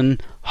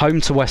season, home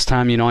to West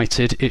Ham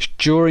United. It's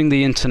during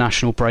the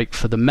international break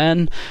for the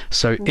men,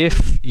 so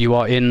if you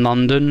are in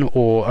London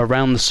or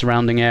around the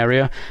surrounding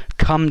area,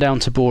 come down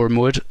to Boreham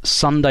Wood,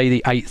 Sunday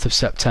the 8th of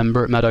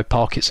September at Meadow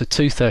Park. It's a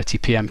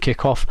 2:30pm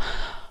kickoff.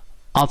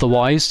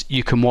 Otherwise,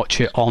 you can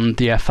watch it on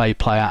the FA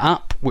Player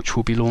app, which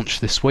will be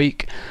launched this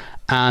week.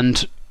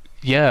 And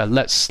yeah,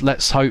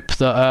 let's hope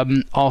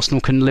that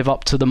Arsenal can live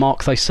up to the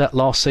mark they set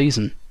last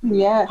season.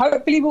 Yeah,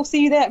 hopefully we'll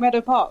see you there at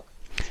Meadow Park.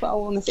 That's what I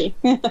want to see.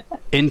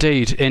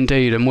 Indeed,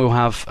 and we'll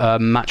have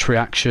match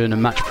reaction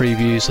and match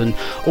previews and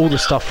all the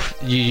stuff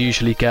you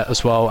usually get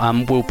as well.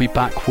 And we'll be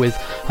back with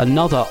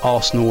another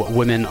Arsenal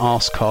Women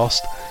Arsecast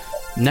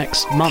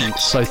next month.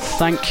 So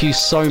thank you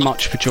so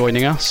much for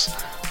joining us,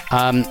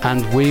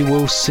 and we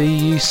will see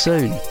you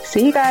soon.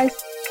 See you guys.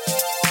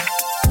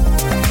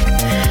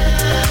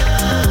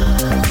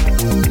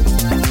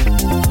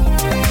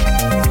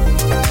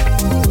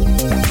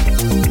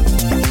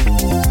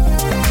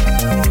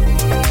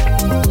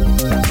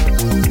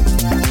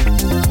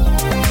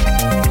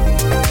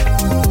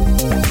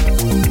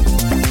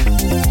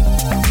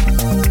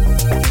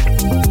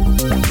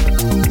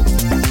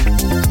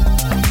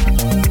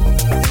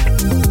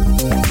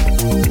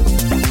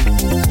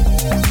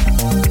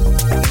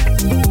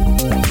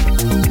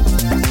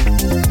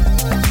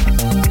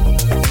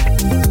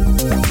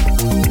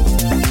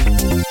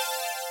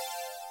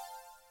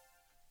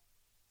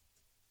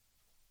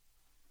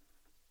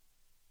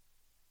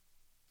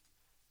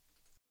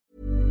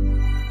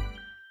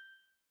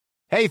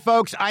 Hey,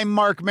 folks, I'm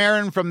Mark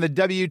Maron from the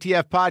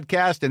WTF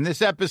Podcast, and this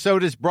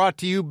episode is brought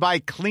to you by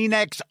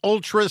Kleenex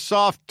Ultra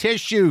Soft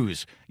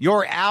Tissues,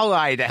 your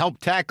ally to help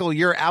tackle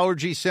your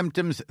allergy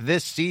symptoms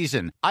this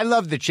season. I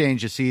love the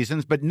change of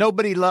seasons, but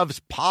nobody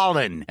loves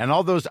pollen and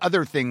all those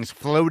other things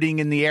floating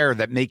in the air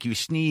that make you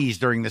sneeze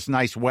during this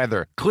nice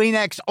weather.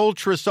 Kleenex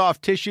Ultra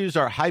Soft Tissues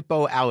are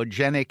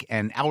hypoallergenic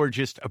and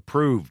allergist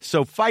approved,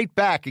 so fight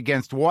back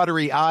against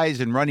watery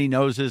eyes and runny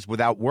noses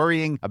without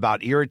worrying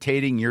about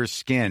irritating your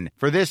skin.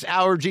 For this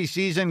allergy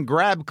season,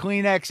 grab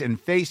Kleenex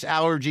and face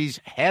allergies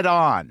head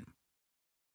on.